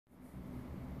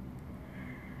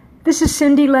This is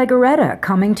Cindy Legaretta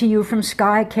coming to you from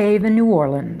Sky Cave in New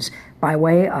Orleans by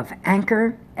way of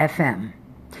Anchor FM.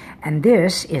 And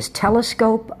this is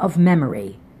Telescope of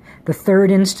Memory, the third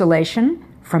installation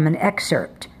from an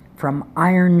excerpt from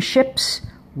Iron Ships,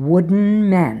 Wooden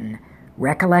Men,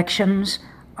 Recollections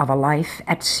of a Life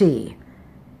at Sea.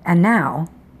 And now,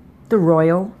 the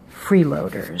Royal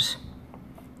Freeloaders.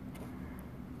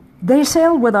 They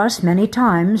sailed with us many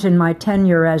times in my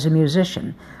tenure as a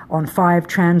musician on 5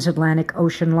 transatlantic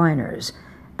ocean liners.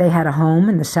 They had a home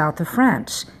in the south of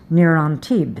France, near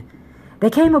Antibes. They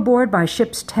came aboard by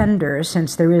ship's tender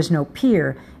since there is no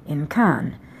pier in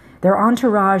Cannes. Their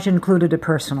entourage included a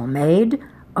personal maid,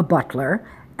 a butler,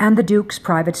 and the Duke's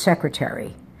private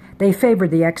secretary. They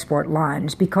favored the export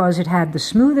lines because it had the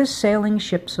smoothest sailing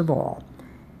ships of all.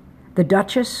 The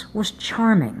Duchess was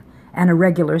charming and a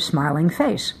regular smiling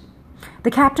face.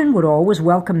 The captain would always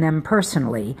welcome them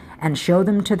personally and show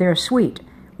them to their suite,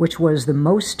 which was the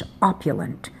most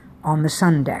opulent on the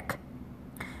sun deck.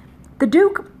 The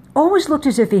Duke always looked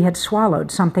as if he had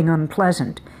swallowed something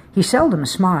unpleasant. He seldom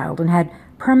smiled and had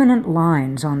permanent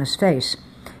lines on his face.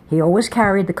 He always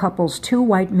carried the couple's 2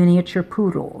 white miniature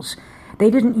poodles.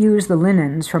 They didn't use the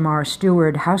linens from our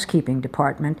steward housekeeping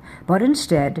department, but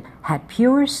instead had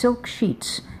pure silk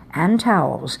sheets and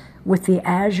towels with the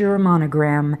azure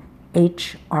monogram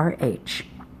HRH.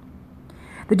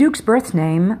 The Duke's birth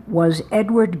name was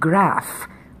Edward Graf,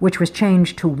 which was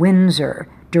changed to Windsor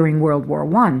during World War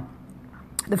I.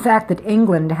 The fact that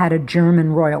England had a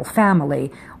German royal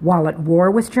family while at war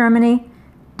with Germany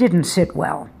didn't sit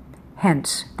well,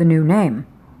 hence the new name.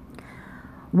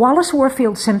 Wallace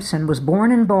Warfield Simpson was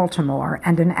born in Baltimore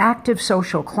and an active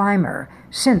social climber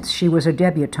since she was a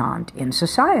debutante in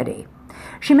society.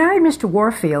 She married Mr.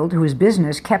 Warfield, whose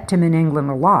business kept him in England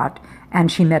a lot,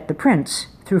 and she met the prince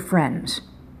through friends.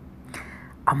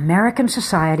 American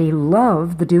society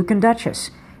loved the Duke and Duchess.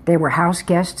 They were house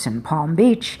guests in Palm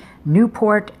Beach,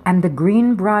 Newport, and the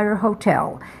Greenbrier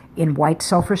Hotel in White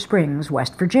Sulphur Springs,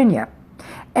 West Virginia.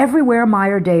 Everywhere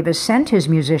Meyer Davis sent his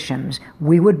musicians,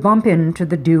 we would bump into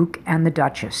the Duke and the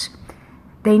Duchess.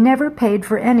 They never paid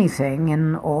for anything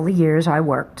in all the years I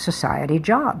worked society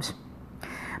jobs.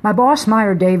 My boss,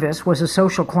 Meyer Davis, was a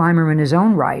social climber in his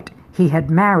own right. He had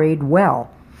married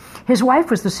well. His wife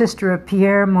was the sister of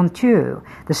Pierre Monteux,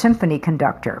 the symphony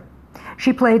conductor.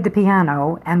 She played the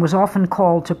piano and was often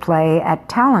called to play at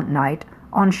talent night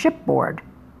on shipboard.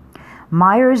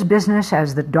 Meyer's business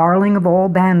as the darling of all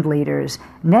band leaders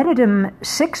netted him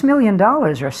 $6 million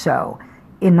or so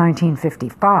in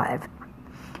 1955.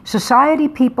 Society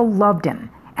people loved him,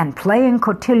 and playing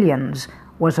cotillions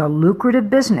was a lucrative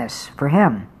business for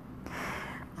him.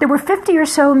 There were 50 or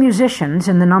so musicians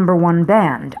in the #1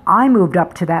 band. I moved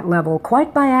up to that level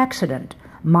quite by accident.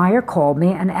 Meyer called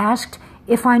me and asked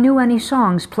if I knew any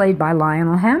songs played by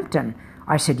Lionel Hampton.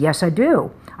 I said, yes, I do.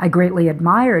 I greatly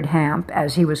admired Hamp,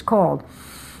 as he was called.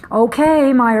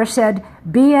 Okay, Meyer said,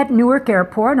 be at Newark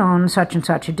Airport on such and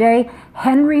such a day.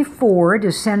 Henry Ford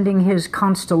is sending his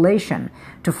Constellation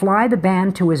to fly the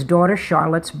band to his daughter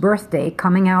Charlotte's birthday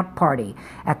coming-out party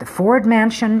at the Ford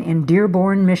Mansion in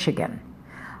Dearborn, Michigan.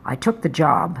 I took the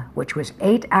job, which was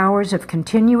 8 hours of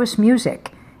continuous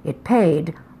music. It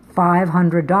paid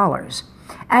 $500.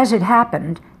 As it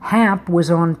happened, Hamp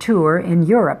was on tour in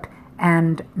Europe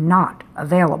and not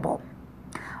available.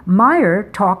 Meyer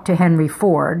talked to Henry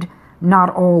Ford, not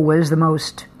always the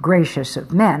most gracious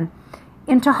of men,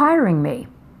 into hiring me.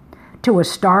 To a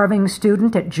starving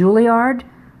student at Juilliard,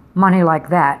 money like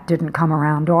that didn't come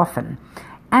around often.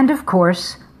 And of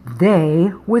course,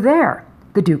 they were there,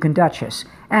 the Duke and Duchess,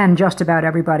 and just about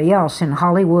everybody else in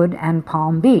Hollywood and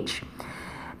Palm Beach.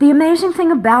 The amazing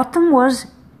thing about them was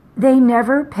they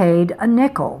never paid a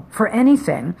nickel for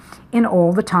anything in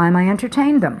all the time I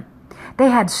entertained them. They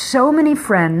had so many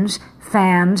friends,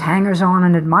 fans, hangers-on,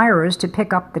 and admirers to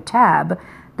pick up the tab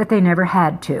that they never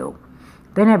had to.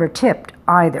 They never tipped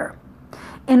either.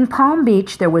 In Palm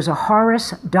Beach, there was a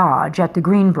Horace Dodge at the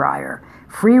Greenbrier,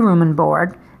 free room and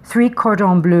board, 3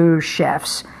 cordon bleu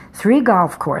chefs, 3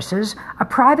 golf courses, a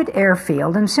private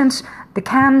airfield, and since the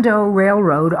Cando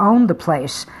Railroad owned the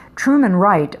place, Truman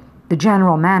Wright, the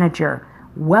general manager,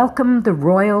 welcomed the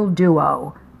royal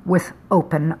duo with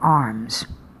open arms.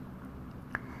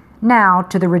 Now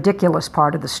to the ridiculous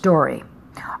part of the story.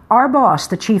 Our boss,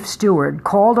 the chief steward,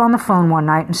 called on the phone one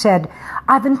night and said,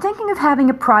 I've been thinking of having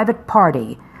a private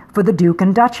party for the Duke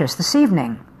and Duchess this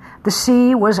evening. The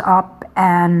sea was up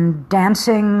and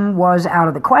dancing was out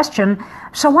of the question,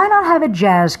 so why not have a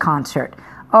jazz concert?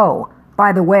 Oh,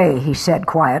 by the way, he said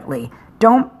quietly,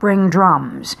 don't bring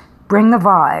drums. Bring the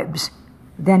vibes.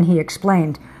 Then he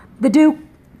explained, the Duke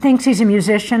thinks he's a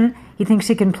musician, he thinks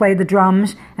he can play the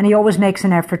drums, and he always makes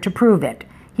an effort to prove it.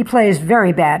 He plays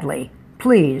very badly.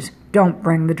 Please, don't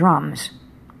bring the drums.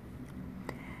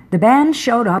 The band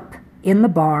showed up in the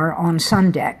bar on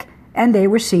Sundeck, and they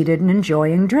were seated and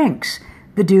enjoying drinks.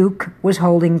 The Duke was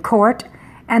holding court,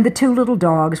 and the two little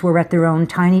dogs were at their own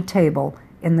tiny table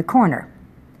in the corner.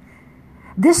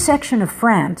 This section of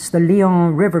France, the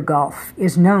Lyon River Gulf,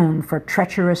 is known for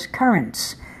treacherous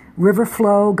currents. River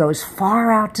flow goes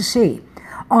far out to sea.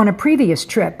 On a previous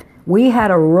trip, we had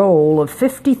a roll of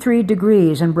 53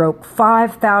 degrees and broke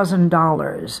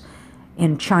 $5,000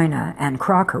 in china and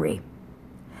crockery.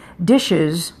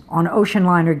 Dishes on ocean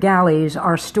liner galleys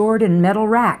are stored in metal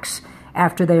racks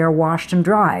after they are washed and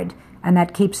dried, and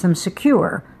that keeps them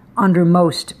secure under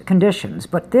most conditions.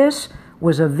 But this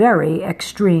was a very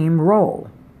extreme roll.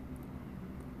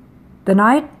 The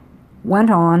night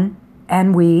went on,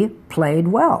 and we played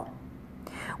well.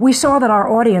 We saw that our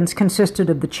audience consisted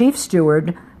of the chief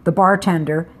steward, the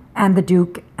bartender, and the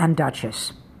Duke and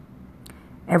Duchess.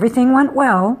 Everything went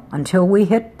well until we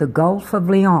hit the Gulf of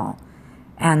Lyon,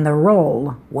 and the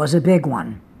roll was a big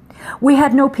one. We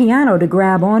had no piano to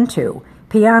grab onto.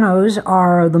 Pianos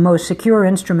are the most secure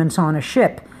instruments on a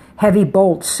ship. Heavy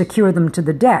bolts secure them to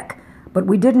the deck, but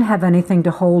we didn't have anything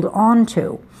to hold on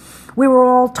to. We were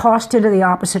all tossed into the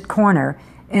opposite corner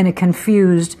in a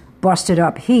confused,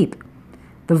 busted-up heap.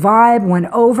 The vibe went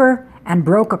over and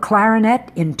broke a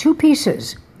clarinet in two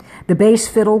pieces. The bass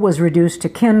fiddle was reduced to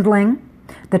kindling,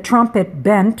 the trumpet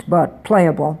bent but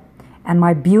playable, and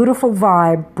my beautiful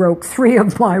vibe broke 3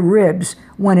 of my ribs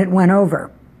when it went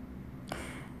over.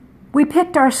 We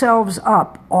picked ourselves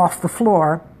up off the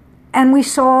floor, and we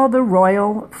saw the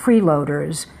royal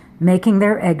freeloaders making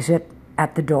their exit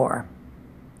at the door.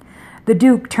 The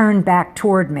Duke turned back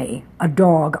toward me, a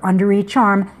dog under each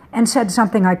arm, and said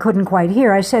something I couldn't quite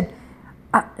hear. I said,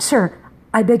 "Sir,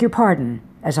 I beg your pardon,"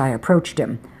 as I approached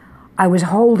him. I was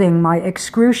holding my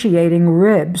excruciating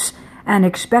ribs and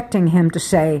expecting him to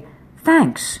say,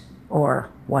 "Thanks," or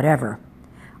whatever.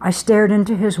 I stared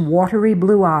into his watery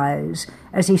blue eyes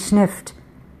as he sniffed,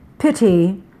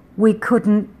 "Pity we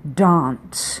couldn't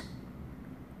dance."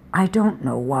 I don't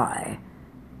know why,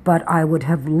 but I would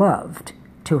have loved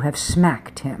to have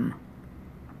smacked him.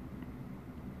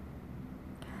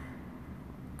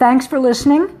 Thanks for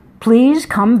listening. Please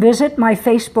come visit my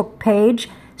Facebook page.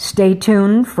 Stay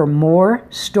tuned for more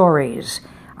stories.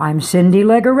 I'm Cindy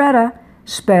Legaretta,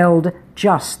 spelled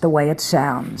just the way it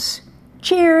sounds.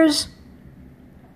 Cheers!